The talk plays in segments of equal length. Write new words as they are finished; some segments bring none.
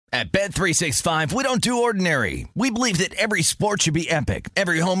At Bet365, we don't do ordinary. We believe that every sport should be epic.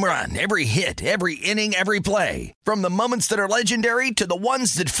 Every home run, every hit, every inning, every play. From the moments that are legendary to the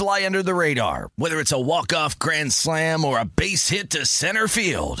ones that fly under the radar. Whether it's a walk-off grand slam or a base hit to center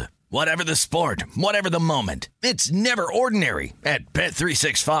field. Whatever the sport, whatever the moment. It's never ordinary at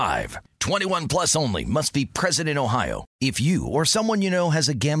Bet365. 21 plus only. Must be present in Ohio. If you or someone you know has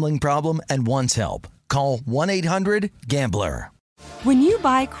a gambling problem and wants help, call 1-800-GAMBLER. When you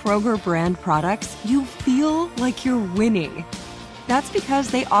buy Kroger brand products, you feel like you're winning. That's because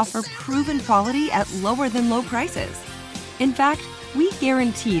they offer proven quality at lower than low prices. In fact, we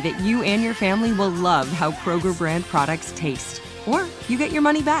guarantee that you and your family will love how Kroger brand products taste, or you get your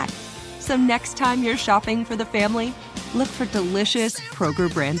money back. So next time you're shopping for the family, look for delicious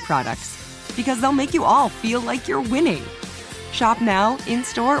Kroger brand products, because they'll make you all feel like you're winning. Shop now,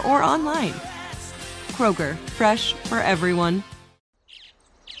 in-store, or online. Kroger, fresh for everyone.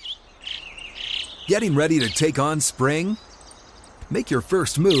 Getting ready to take on spring? Make your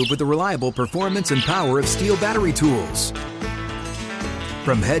first move with the reliable performance and power of Steel battery tools.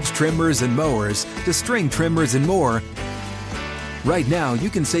 From hedge trimmers and mowers to string trimmers and more, right now you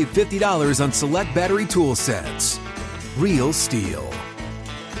can save $50 on select battery tool sets. Real Steel.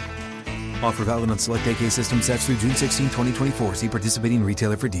 Offer valid on select AK system sets through June 16, 2024. See participating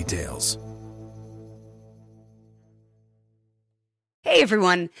retailer for details. Hey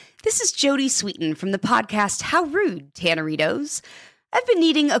everyone, this is Jody Sweeten from the podcast How Rude, Tanneritos. I've been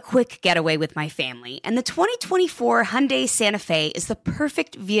needing a quick getaway with my family, and the 2024 Hyundai Santa Fe is the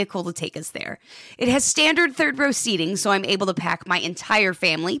perfect vehicle to take us there. It has standard third-row seating, so I'm able to pack my entire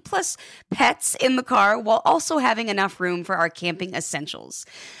family, plus pets, in the car, while also having enough room for our camping essentials.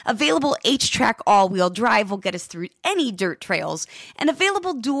 Available H-Track all-wheel drive will get us through any dirt trails, and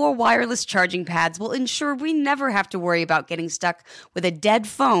available dual wireless charging pads will ensure we never have to worry about getting stuck with a dead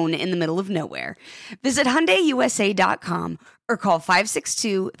phone in the middle of nowhere. Visit HyundaiUSA.com or call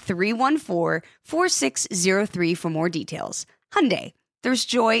 562-314-4603 for more details. Hyundai, there's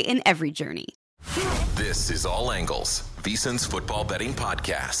joy in every journey. This is All Angles, VSiN's football betting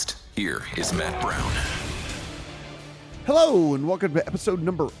podcast. Here is Matt Brown. Hello, and welcome to episode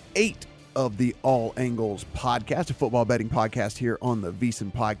number 8 of the All Angles podcast, a football betting podcast here on the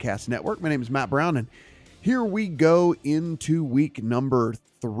VSiN Podcast Network. My name is Matt Brown, and here we go into week number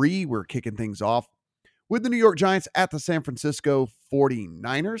 3. We're kicking things off with the New York Giants at the San Francisco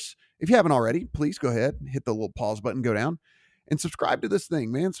 49ers. If you haven't already, please go ahead and hit the little pause button, go down, and subscribe to this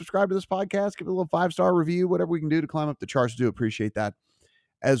thing, man. Subscribe to this podcast, give it a little 5-star review, whatever we can do to climb up the charts. Do appreciate that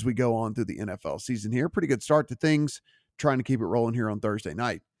as we go on through the NFL season here. Pretty good start to things, trying to keep it rolling here on Thursday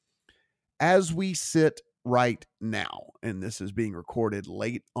night. As we sit right now, and this is being recorded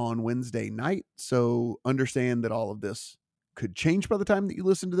late on Wednesday night, so understand that all of this could change by the time that you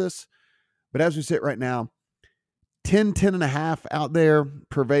listen to this. But as we sit right now, 10.5 out there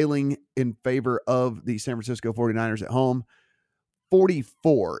prevailing in favor of the San Francisco 49ers at home.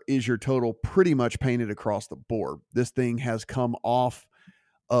 44 is your total, pretty much painted across the board. This thing has come off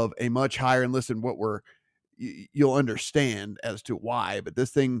of a much higher, and listen, you'll understand as to why, but this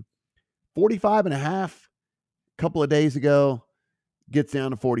thing, 45.5 a couple of days ago, gets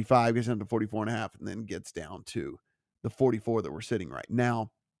down to 45, gets down to 44.5, and then gets down to the 44 that we're sitting right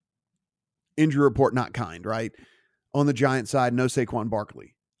now. Injury report not kind, right? On the Giants side, no Saquon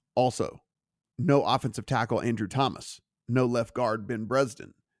Barkley. Also, no offensive tackle Andrew Thomas. No left guard Ben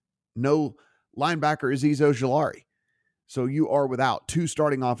Breasdon. No linebacker Azeez Ojulari. So you are without 2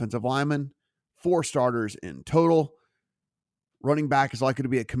 starting offensive linemen, 4 starters in total. Running back is likely to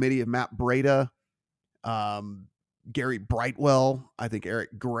be a committee of Matt Breida, Gary Brightwell. I think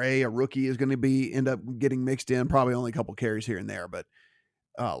Eric Gray, a rookie, is going to end up getting mixed in. Probably only a couple carries here and there, but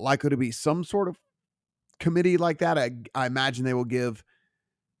likely to be some sort of committee like that. I imagine they will give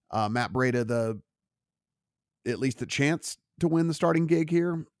Matt Breida at least the chance to win the starting gig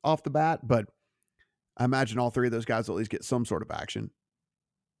here off the bat, but I imagine all 3 of those guys will at least get some sort of action.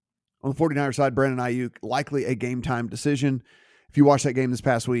 On the 49ers side, Brandon Ayuk, likely a game time decision. If you watched that game this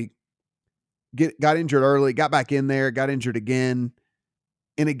past week, got injured early, got back in there, got injured again.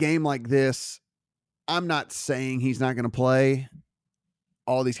 In a game like this, I'm not saying he's not going to play.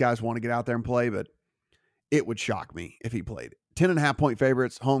 All these guys want to get out there and play, but it would shock me if he played. 10.5 point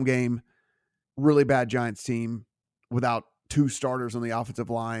favorites, home game, really bad Giants team without 2 starters on the offensive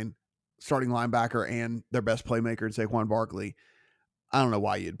line, starting linebacker, and their best playmaker in Saquon Barkley. I don't know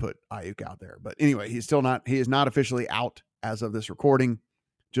why you'd put Ayuk out there, but anyway, he is not officially out as of this recording,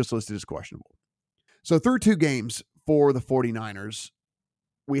 just listed as questionable. So through 2 games for the 49ers,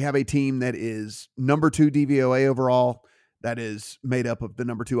 we have a team that is number 2 DVOA overall. that is made up of the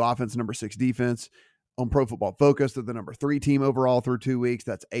number 2 offense, number 6 defense. On Pro Football Focus, they're the number 3 team overall through 2 weeks.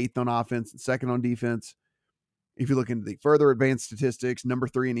 That's 8th on offense and 2nd on defense. If you look into the further advanced statistics, number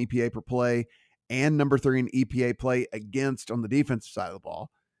 3 in EPA per play and number 3 in EPA play against on the defensive side of the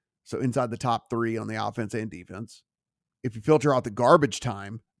ball. So inside the top 3 on the offense and defense. If you filter out the garbage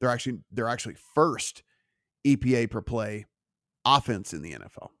time, they're actually first EPA per play offense in the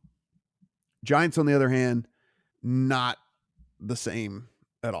NFL. Giants, on the other hand, not the same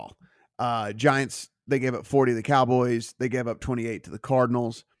at all. Giants, they gave up 40 to the Cowboys. They gave up 28 to the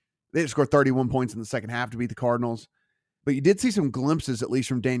Cardinals. They scored 31 points in the second half to beat the Cardinals. But you did see some glimpses, at least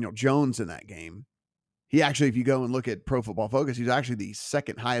from Daniel Jones in that game. He actually, if you go and look at Pro Football Focus, he's actually the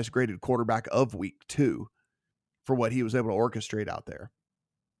second highest graded quarterback of week 2 for what he was able to orchestrate out there.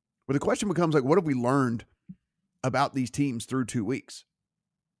 But the question becomes, like, what have we learned about these teams through 2 weeks,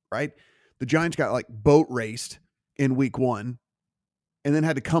 right? The Giants got like boat raced in week 1 and then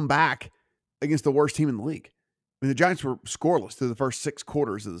had to come back against the worst team in the league. I mean, the Giants were scoreless through the first 6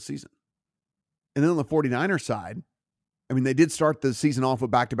 quarters of the season. And then on the 49ers side, I mean, they did start the season off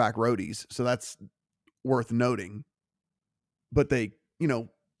with back-to-back roadies, so that's worth noting. But they,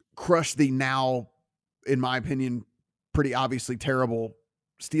 crushed the now, in my opinion, pretty obviously terrible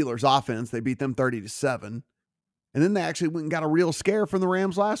Steelers offense. They beat them 30-7. And then they actually went and got a real scare from the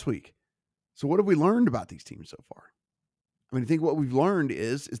Rams last week. So what have we learned about these teams so far? I mean, I think what we've learned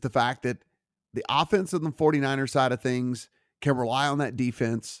is the fact that the offense on the 49ers side of things can rely on that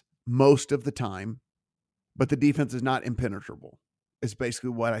defense most of the time, but the defense is not impenetrable. It's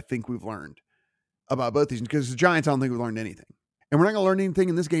basically what I think we've learned about both these. Because the Giants, I don't think we've learned anything. And we're not going to learn anything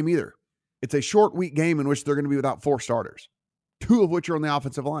in this game either. It's a short week game in which they're going to be without 4 starters, 2 of which are on the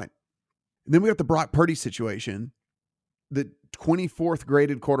offensive line. And then we got the Brock Purdy situation, the 24th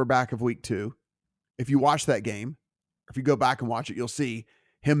graded quarterback of week 2. If you watch that game, if you go back and watch it, you'll see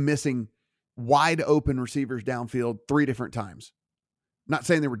him missing wide open receivers downfield 3 different times. Not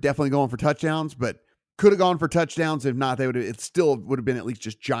saying they were definitely going for touchdowns, but could have gone for touchdowns. If not, it still would have been at least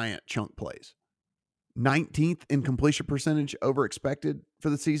just giant chunk plays. 19th in completion percentage over expected for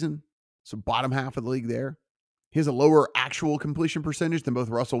the season. So bottom half of the league there. He has a lower actual completion percentage than both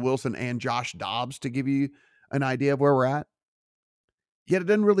Russell Wilson and Josh Dobbs, to give you an idea of where we're at. Yet it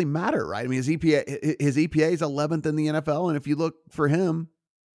doesn't really matter, right? I mean, his EPA is 11th in the NFL. And if you look for him,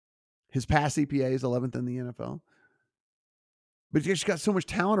 his pass EPA is 11th in the NFL. But he's just got so much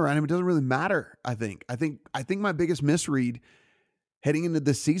talent around him, it doesn't really matter, I think. I think my biggest misread heading into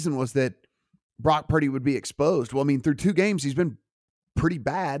this season was that Brock Purdy would be exposed. Well, I mean, through 2 games, he's been pretty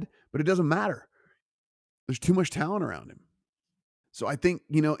bad, but it doesn't matter. There's too much talent around him. So I think,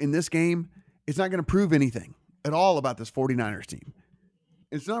 in this game, it's not going to prove anything at all about this 49ers team.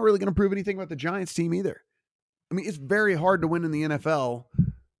 It's not really going to prove anything about the Giants team either. I mean, it's very hard to win in the NFL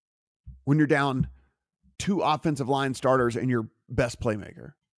when you're down 2 offensive line starters and your best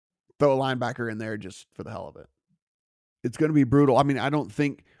playmaker. Throw a linebacker in there just for the hell of it. It's going to be brutal. I mean, I don't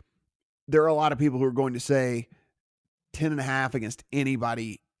think there are a lot of people who are going to say 10.5 against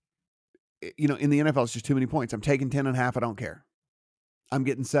anybody. In the NFL, it's just too many points. I'm taking 10.5. I don't care. I'm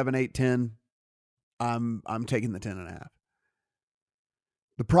getting 7, 8, 10. I'm taking the 10.5.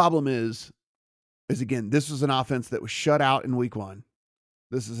 The problem is again, this was an offense that was shut out in week 1.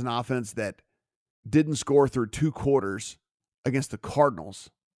 This is an offense that didn't score through 2 quarters against the Cardinals.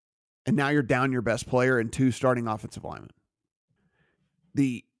 And now you're down your best player and 2 starting offensive linemen.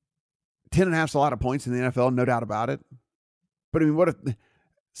 The 10.5 is a lot of points in the NFL, no doubt about it. But I mean, what if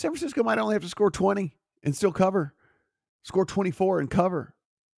San Francisco might only have to score 20 and still cover? Score 24 and cover.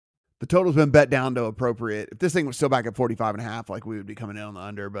 The total's been bet down to appropriate. If this thing was still back at 45.5, like, we would be coming in on the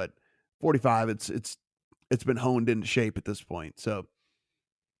under, but 45, it's been honed into shape at this point. So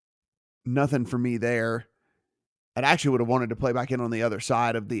nothing for me there. I actually would have wanted to play back in on the other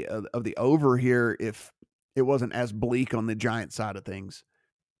side of the over here if it wasn't as bleak on the Giant side of things.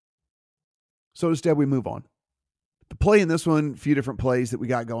 So instead, we move on. The play in this one, a few different plays that we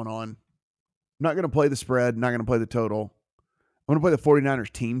got going on. I'm not going to play the spread, not going to play the total. I'm going to play the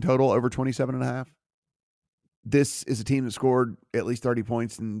 49ers team total over 27.5. This is a team that scored at least 30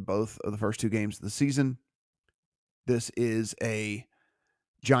 points in both of the first 2 games of the season. This is a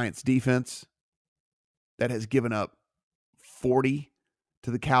Giants defense that has given up 40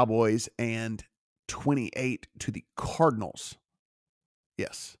 to the Cowboys and 28 to the Cardinals.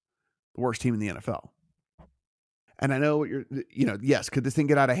 Yes, the worst team in the NFL. And I know what yes, could this thing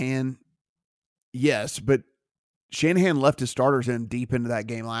get out of hand? Yes, but Shanahan left his starters in deep into that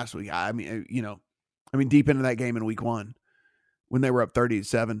game last week. I mean, deep into that game in week 1 when they were up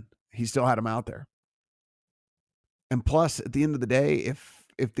 30-7. He still had them out there. And plus, at the end of the day,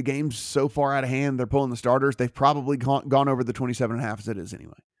 if the game's so far out of hand, they're pulling the starters, they've probably gone over the 27.5 as it is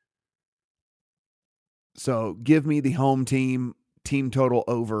anyway. So give me the home team total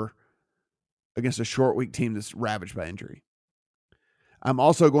over against a short week team that's ravaged by injury. I'm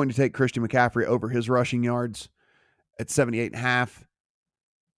also going to take Christian McCaffrey over his rushing yards at 78.5.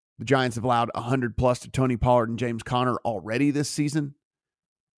 The Giants have allowed 100 plus to Tony Pollard and James Conner already this season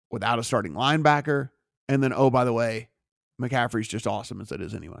without a starting linebacker. And then, oh, by the way, McCaffrey's just awesome as it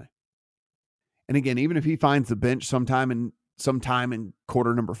is anyway. And again, even if he finds the bench sometime in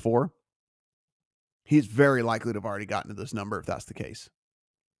quarter number 4, he's very likely to have already gotten to this number if that's the case.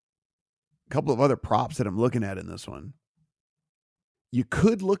 A couple of other props that I'm looking at in this one. You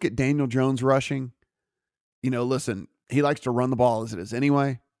could look at Daniel Jones rushing. Listen, he likes to run the ball as it is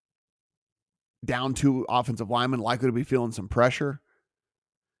anyway. Down 2 offensive linemen, likely to be feeling some pressure.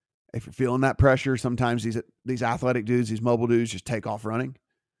 If you're feeling that pressure, sometimes these athletic dudes, these mobile dudes just take off running.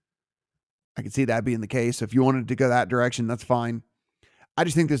 I can see that being the case. If you wanted to go that direction, that's fine. I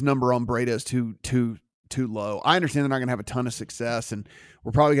just think this number on Breida is too low. I understand they're not going to have a ton of success, and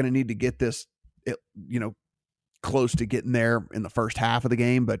we're probably going to need to get this, close to getting there in the first half of the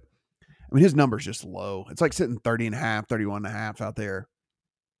game. But I mean, his number's just low. It's like sitting 30.5, 31.5 out there.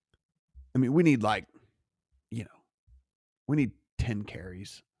 I mean, we need we need 10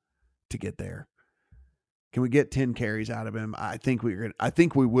 carries to get there. Can we get 10 carries out of him? I think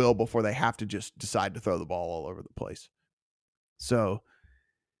we will before they have to just decide to throw the ball all over the place. So,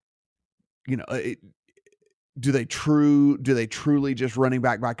 do they truly just running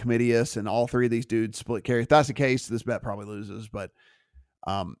back by Comitius and all 3 of these dudes split carry? If that's the case, this bet probably loses. But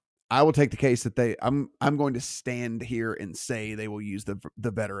I will take the case that I'm going to stand here and say they will use the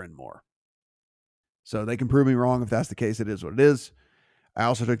veteran more. So they can prove me wrong. If that's the case, it is what it is. I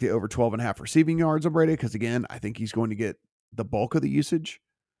also took the over 12.5 receiving yards on Breida because, again, I think he's going to get the bulk of the usage.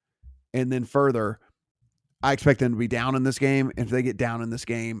 And then further, I expect them to be down in this game. If they get down in this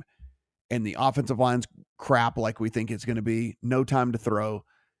game and the offensive line's crap like we think it's going to be, no time to throw,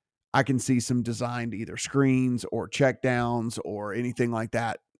 I can see some designed either screens or check downs or anything like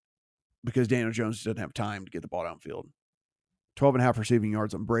that because Daniel Jones doesn't have time to get the ball downfield. 12.5 receiving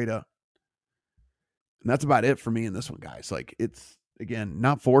yards on Breida. And that's about it for me in this one, guys. Like, it's, again,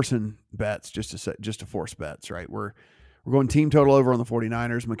 not forcing bets just to force bets, right? We're going team total over on the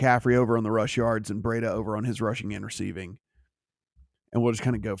 49ers, McCaffrey over on the rush yards, and Breida over on his rushing and receiving. And we'll just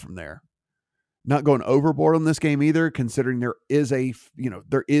kind of go from there. Not going overboard on this game either, considering there is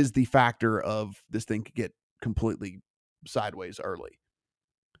the factor of this thing could get completely sideways early.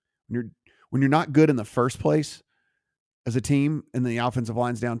 When you're not good in the first place as a team and the offensive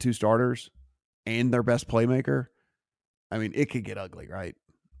line's down 2 starters and their best playmaker, I mean, it could get ugly, right?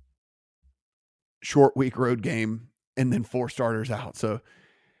 Short week road game and then 4 starters out. So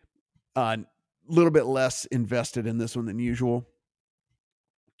a little bit less invested in this one than usual.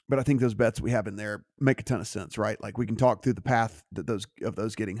 But I think those bets we have in there make a ton of sense, right? Like, we can talk through the path that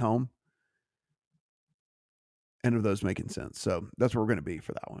those getting home and of those making sense. So that's where we're going to be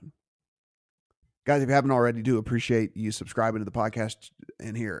for that one. Guys, if you haven't already, do appreciate you subscribing to the podcast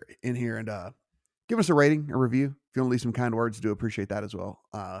in here and give us a rating, a review. If you want to leave some kind words, do appreciate that as well.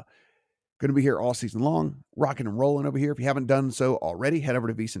 Going to be here all season long, rocking and rolling over here. If you haven't done so already, head over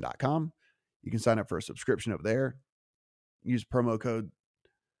to VSiN.com. You can sign up for a subscription over there. Use promo code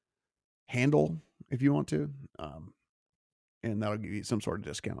HANDLE if you want to, and that'll give you some sort of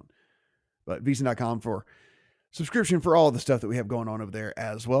discount. But VSiN.com for subscription for all the stuff that we have going on over there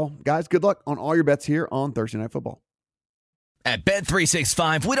as well. Guys, good luck on all your bets here on Thursday Night Football. At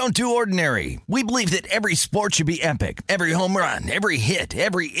Bet365, we don't do ordinary. We believe that every sport should be epic. Every home run, every hit,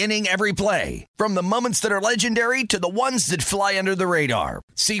 every inning, every play. From the moments that are legendary to the ones that fly under the radar.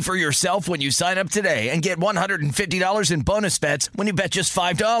 See for yourself when you sign up today and get $150 in bonus bets when you bet just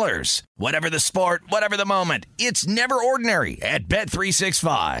 $5. Whatever the sport, whatever the moment, it's never ordinary at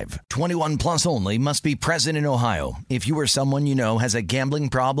Bet365. 21 plus only. Must be present in Ohio. If you or someone you know has a gambling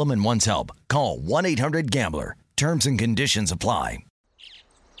problem and wants help, call 1-800-GAMBLER. Terms and conditions apply.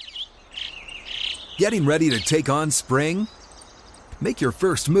 Getting ready to take on spring? Make your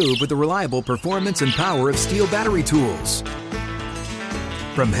first move with the reliable performance and power of Steel battery tools.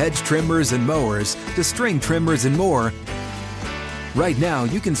 From hedge trimmers and mowers to string trimmers and more, right now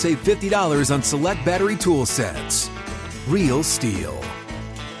you can save $50 on select battery tool sets. Real Steel.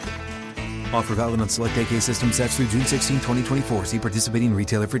 Offer valid on select AK system sets through June 16, 2024. See participating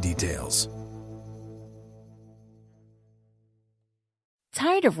retailer for details.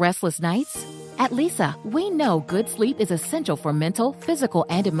 Tired of restless nights? At Leesa, we know good sleep is essential for mental, physical,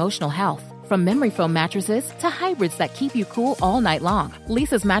 and emotional health. From memory foam mattresses to hybrids that keep you cool all night long,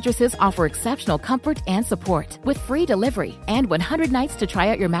 Lisa's mattresses offer exceptional comfort and support with free delivery and 100 nights to try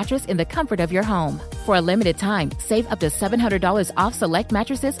out your mattress in the comfort of your home. For a limited time, save up to $700 off select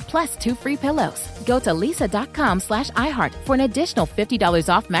mattresses plus 2 free pillows. Go to lisa.com/iHeart for an additional $50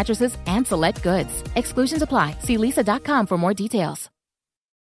 off mattresses and select goods. Exclusions apply. See lisa.com for more details.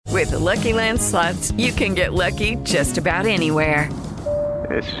 With the Lucky Land Slots, you can get lucky just about anywhere.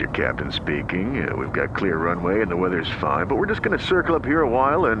 This is your captain speaking. We've got clear runway and the weather's fine, but we're just going to circle up here a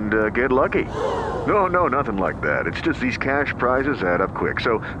while and get lucky. No, nothing like that. It's just these cash prizes add up quick.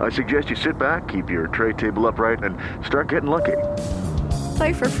 So I suggest you sit back, keep your tray table upright, and start getting lucky.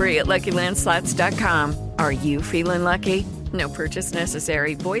 Play for free at LuckyLandSlots.com. Are you feeling lucky? No purchase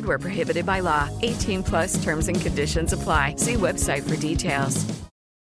necessary. Void where prohibited by law. 18+ terms and conditions apply. See website for details.